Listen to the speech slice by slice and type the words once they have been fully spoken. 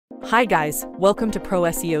Hi guys, welcome to Pro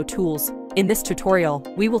SEO Tools. In this tutorial,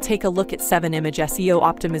 we will take a look at 7 image SEO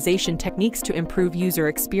optimization techniques to improve user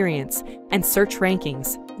experience and search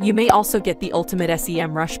rankings. You may also get the ultimate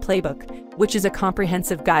SEMrush playbook, which is a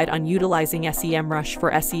comprehensive guide on utilizing SEMrush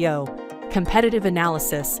for SEO, competitive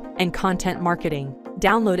analysis, and content marketing.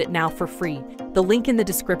 Download it now for free. The link in the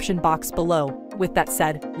description box below. With that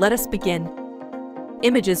said, let us begin.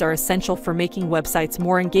 Images are essential for making websites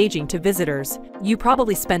more engaging to visitors. You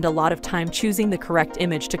probably spend a lot of time choosing the correct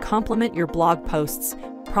image to complement your blog posts,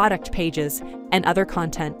 product pages, and other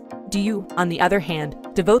content. Do you, on the other hand,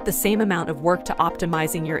 devote the same amount of work to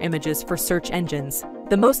optimizing your images for search engines?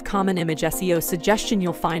 The most common image SEO suggestion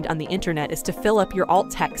you'll find on the internet is to fill up your alt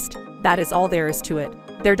text. That is all there is to it.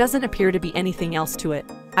 There doesn't appear to be anything else to it.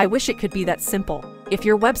 I wish it could be that simple. If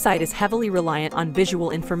your website is heavily reliant on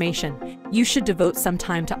visual information, you should devote some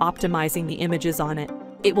time to optimizing the images on it.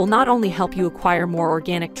 It will not only help you acquire more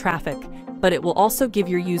organic traffic, but it will also give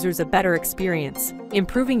your users a better experience.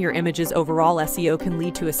 Improving your images overall SEO can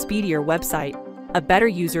lead to a speedier website, a better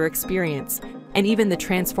user experience, and even the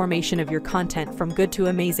transformation of your content from good to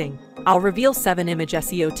amazing. I'll reveal 7 image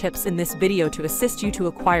SEO tips in this video to assist you to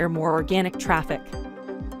acquire more organic traffic.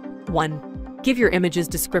 1. Give your images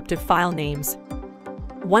descriptive file names.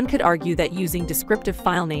 One could argue that using descriptive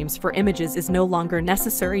file names for images is no longer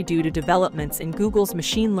necessary due to developments in Google's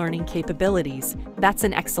machine learning capabilities. That's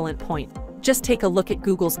an excellent point. Just take a look at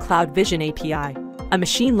Google's Cloud Vision API, a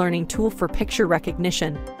machine learning tool for picture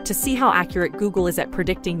recognition. To see how accurate Google is at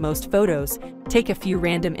predicting most photos, take a few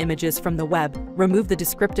random images from the web, remove the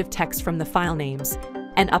descriptive text from the file names,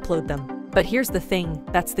 and upload them. But here's the thing,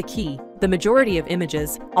 that's the key. The majority of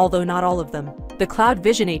images, although not all of them, the Cloud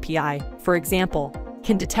Vision API, for example,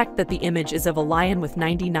 can detect that the image is of a lion with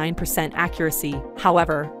 99% accuracy.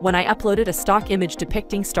 However, when I uploaded a stock image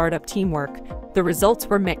depicting startup teamwork, the results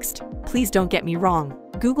were mixed. Please don't get me wrong.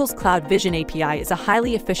 Google's Cloud Vision API is a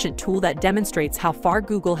highly efficient tool that demonstrates how far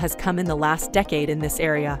Google has come in the last decade in this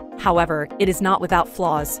area. However, it is not without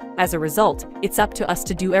flaws. As a result, it's up to us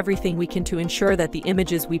to do everything we can to ensure that the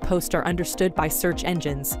images we post are understood by search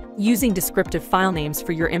engines. Using descriptive file names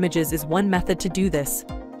for your images is one method to do this.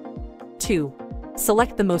 2.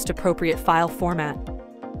 Select the most appropriate file format.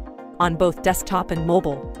 On both desktop and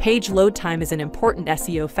mobile, page load time is an important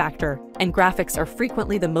SEO factor, and graphics are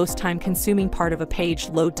frequently the most time-consuming part of a page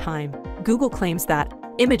load time. Google claims that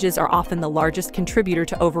images are often the largest contributor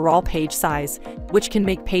to overall page size, which can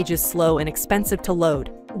make pages slow and expensive to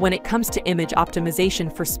load. When it comes to image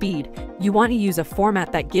optimization for speed, you want to use a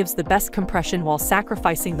format that gives the best compression while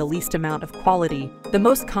sacrificing the least amount of quality. The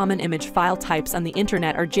most common image file types on the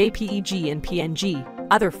internet are JPEG and PNG.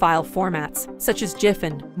 Other file formats, such as GIF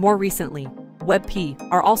and, more recently,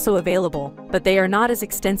 WebP, are also available, but they are not as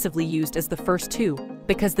extensively used as the first two.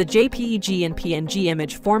 Because the JPEG and PNG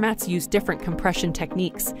image formats use different compression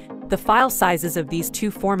techniques, the file sizes of these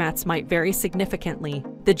two formats might vary significantly.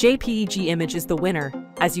 The JPEG image is the winner,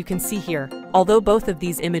 as you can see here. Although both of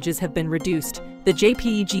these images have been reduced, the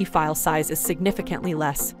JPEG file size is significantly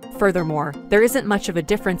less. Furthermore, there isn't much of a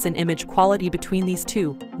difference in image quality between these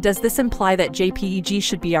two. Does this imply that JPEG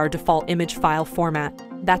should be our default image file format?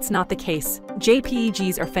 That's not the case.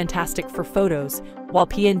 JPEGs are fantastic for photos, while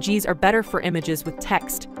PNGs are better for images with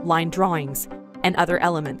text, line drawings, and other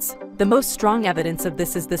elements. The most strong evidence of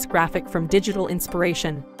this is this graphic from Digital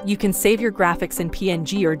Inspiration. You can save your graphics in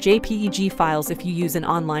PNG or JPEG files if you use an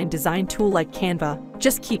online design tool like Canva.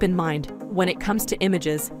 Just keep in mind, when it comes to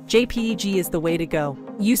images, JPEG is the way to go.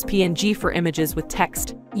 Use PNG for images with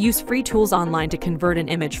text. Use free tools online to convert an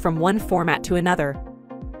image from one format to another.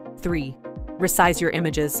 3. Resize your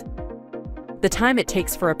images. The time it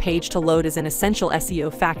takes for a page to load is an essential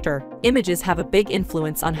SEO factor. Images have a big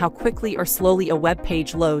influence on how quickly or slowly a web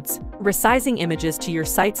page loads. Resizing images to your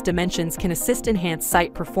site's dimensions can assist enhance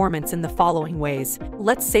site performance in the following ways.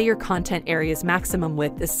 Let's say your content area's maximum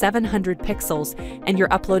width is 700 pixels and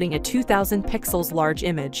you're uploading a 2000 pixels large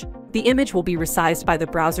image. The image will be resized by the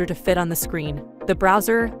browser to fit on the screen. The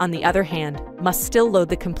browser, on the other hand, must still load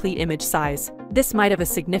the complete image size. This might have a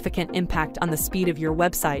significant impact on the speed of your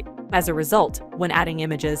website. As a result, when adding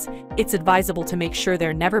images, it's advisable to make sure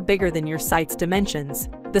they're never bigger than your site's dimensions.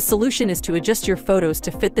 The solution is to adjust your photos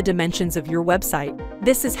to fit the dimensions of your website.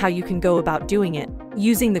 This is how you can go about doing it.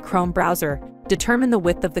 Using the Chrome browser, determine the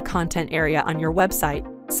width of the content area on your website.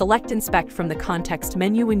 Select Inspect from the context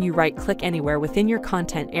menu when you right-click anywhere within your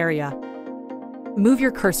content area. Move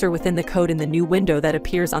your cursor within the code in the new window that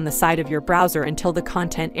appears on the side of your browser until the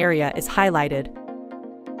content area is highlighted.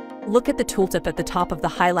 Look at the tooltip at the top of the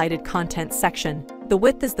highlighted content section. The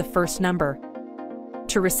width is the first number.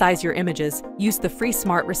 To resize your images, use the free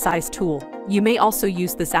Smart Resize tool. You may also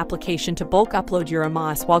use this application to bulk upload your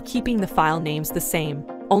images while keeping the file names the same.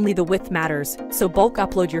 Only the width matters, so bulk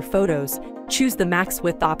upload your photos. Choose the max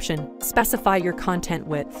width option, specify your content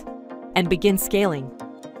width, and begin scaling.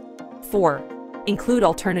 4. Include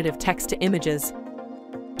alternative text to images.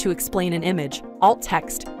 To explain an image, alt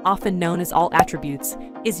text, often known as alt attributes,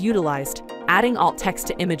 is utilized. Adding alt text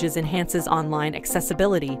to images enhances online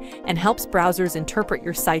accessibility and helps browsers interpret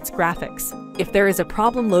your site's graphics. If there is a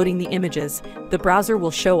problem loading the images, the browser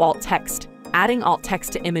will show alt text. Adding alt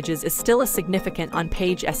text to images is still a significant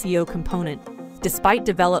on-page SEO component. Despite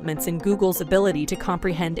developments in Google's ability to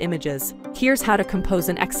comprehend images, here's how to compose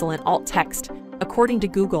an excellent alt text. According to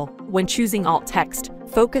Google, when choosing alt text,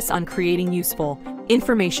 focus on creating useful,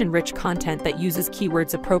 information-rich content that uses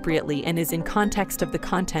keywords appropriately and is in context of the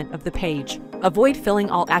content of the page. Avoid filling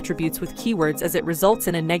alt attributes with keywords as it results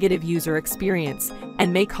in a negative user experience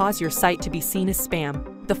and may cause your site to be seen as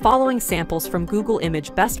spam. The following samples from Google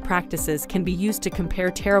Image Best Practices can be used to compare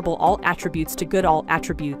terrible alt attributes to good alt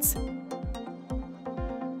attributes.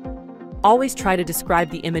 Always try to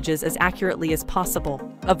describe the images as accurately as possible.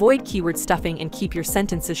 Avoid keyword stuffing and keep your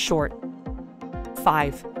sentences short.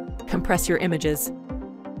 5. Compress your images.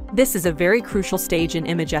 This is a very crucial stage in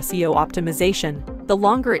image SEO optimization. The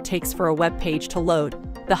longer it takes for a web page to load,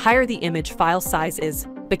 the higher the image file size is.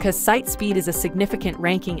 Because site speed is a significant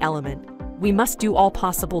ranking element, we must do all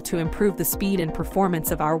possible to improve the speed and performance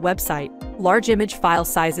of our website. Large image file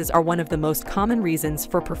sizes are one of the most common reasons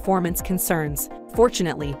for performance concerns.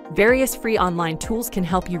 Fortunately, various free online tools can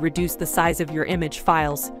help you reduce the size of your image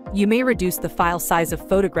files. You may reduce the file size of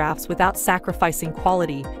photographs without sacrificing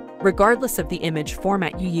quality, regardless of the image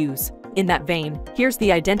format you use. In that vein, here's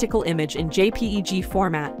the identical image in JPEG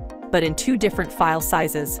format, but in two different file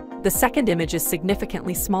sizes. The second image is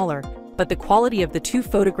significantly smaller, but the quality of the two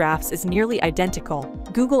photographs is nearly identical.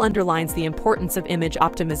 Google underlines the importance of image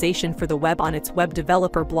optimization for the web on its web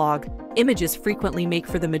developer blog. Images frequently make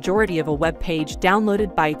for the majority of a web page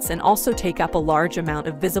downloaded bytes and also take up a large amount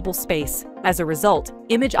of visible space. As a result,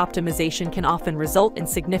 image optimization can often result in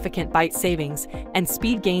significant byte savings and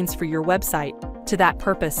speed gains for your website. To that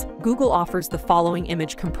purpose, Google offers the following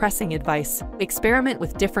image compressing advice. Experiment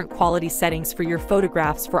with different quality settings for your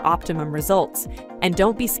photographs for optimum results, and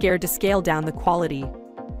don't be scared to scale down the quality.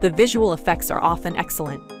 The visual effects are often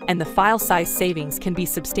excellent, and the file size savings can be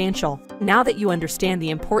substantial. Now that you understand the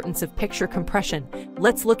importance of picture compression,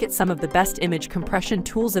 let's look at some of the best image compression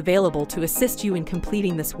tools available to assist you in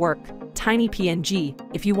completing this work. TinyPNG.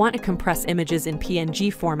 If you want to compress images in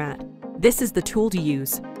PNG format, this is the tool to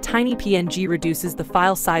use. TinyPNG reduces the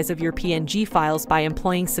file size of your PNG files by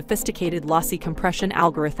employing sophisticated lossy compression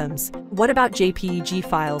algorithms. What about JPEG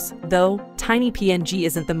files? Though TinyPNG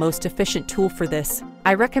isn't the most efficient tool for this,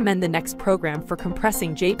 I recommend the next program for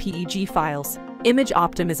compressing JPEG files.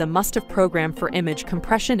 ImageOptim is a must-have program for image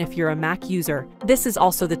compression if you're a Mac user. This is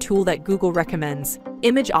also the tool that Google recommends.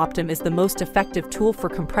 ImageOptim is the most effective tool for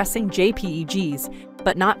compressing JPEGs,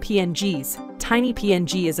 but not PNGs.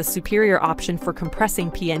 TinyPNG is a superior option for compressing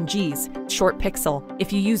PNGs. Short Pixel.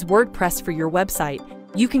 If you use WordPress for your website,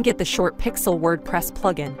 you can get the Short Pixel WordPress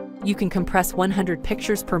plugin. You can compress 100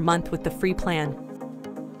 pictures per month with the free plan.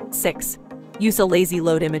 6. Use a lazy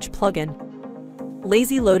load image plugin.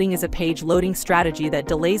 Lazy loading is a page loading strategy that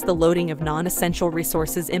delays the loading of non-essential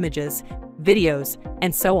resources, images, videos,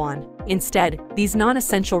 and so on. Instead, these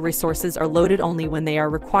non-essential resources are loaded only when they are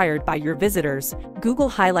required by your visitors. Google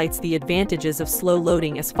highlights the advantages of slow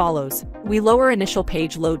loading as follows. We lower initial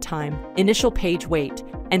page load time, initial page weight,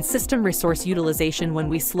 and system resource utilization when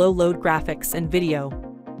we slow load graphics and video,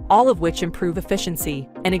 all of which improve efficiency.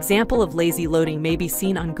 An example of lazy loading may be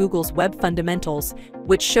seen on Google's Web Fundamentals,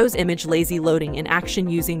 which shows image lazy loading in action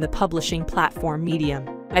using the publishing platform Medium.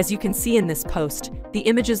 As you can see in this post, the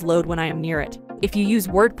images load when I am near it. If you use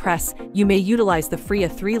WordPress, you may utilize the free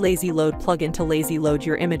A3 Lazy Load plugin to lazy load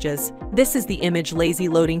your images. This is the image lazy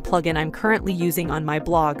loading plugin I'm currently using on my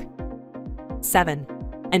blog. 7.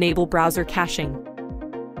 Enable browser caching.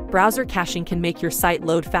 Browser caching can make your site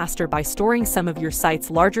load faster by storing some of your site's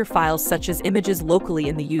larger files such as images locally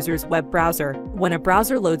in the user's web browser. When a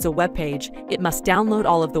browser loads a web page, it must download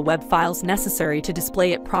all of the web files necessary to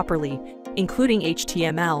display it properly, including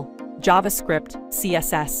HTML, JavaScript,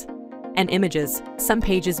 CSS, and images. Some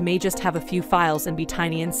pages may just have a few files and be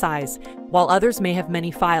tiny in size, while others may have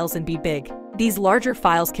many files and be big. These larger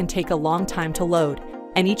files can take a long time to load,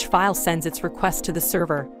 and each file sends its request to the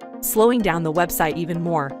server, slowing down the website even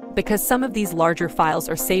more. Because some of these larger files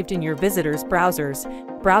are saved in your visitors' browsers,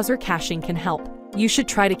 browser caching can help. You should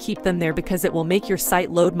try to keep them there because it will make your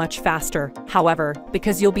site load much faster. However,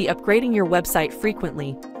 because you'll be upgrading your website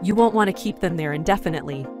frequently, you won't want to keep them there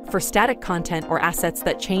indefinitely. For static content or assets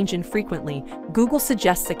that change infrequently, Google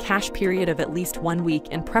suggests a cache period of at least 1 week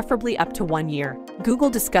and preferably up to 1 year. Google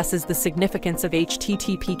discusses the significance of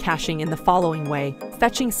HTTP caching in the following way.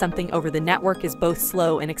 Fetching something over the network is both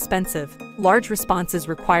slow and expensive. Large responses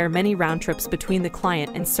require many round trips between the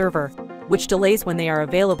client and server, which delays when they are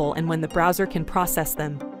available and when the browser can process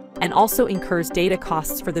them, and also incurs data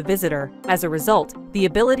costs for the visitor. As a result, the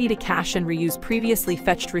ability to cache and reuse previously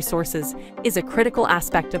fetched resources is a critical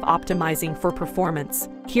aspect of optimizing for performance.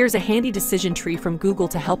 Here's a handy decision tree from Google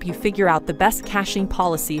to help you figure out the best caching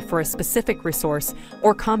policy for a specific resource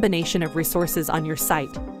or combination of resources on your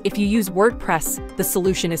site. If you use WordPress, the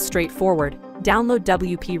solution is straightforward. Download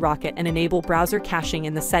WP Rocket and enable browser caching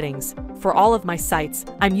in the settings. For all of my sites,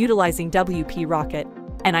 I'm utilizing WP Rocket,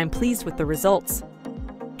 and I'm pleased with the results.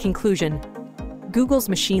 Conclusion: Google's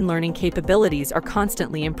machine learning capabilities are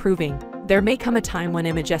constantly improving. There may come a time when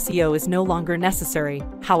image SEO is no longer necessary.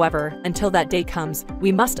 However, until that day comes,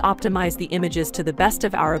 we must optimize the images to the best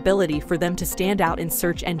of our ability for them to stand out in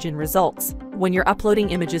search engine results. When you're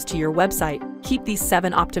uploading images to your website, keep these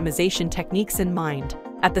 7 optimization techniques in mind.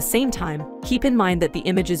 At the same time, keep in mind that the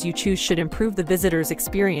images you choose should improve the visitor's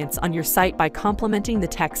experience on your site by complementing the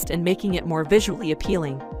text and making it more visually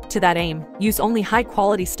appealing. To that aim, use only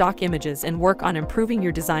high-quality stock images and work on improving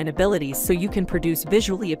your design abilities so you can produce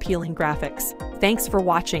visually appealing graphics. Thanks for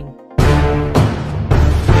watching.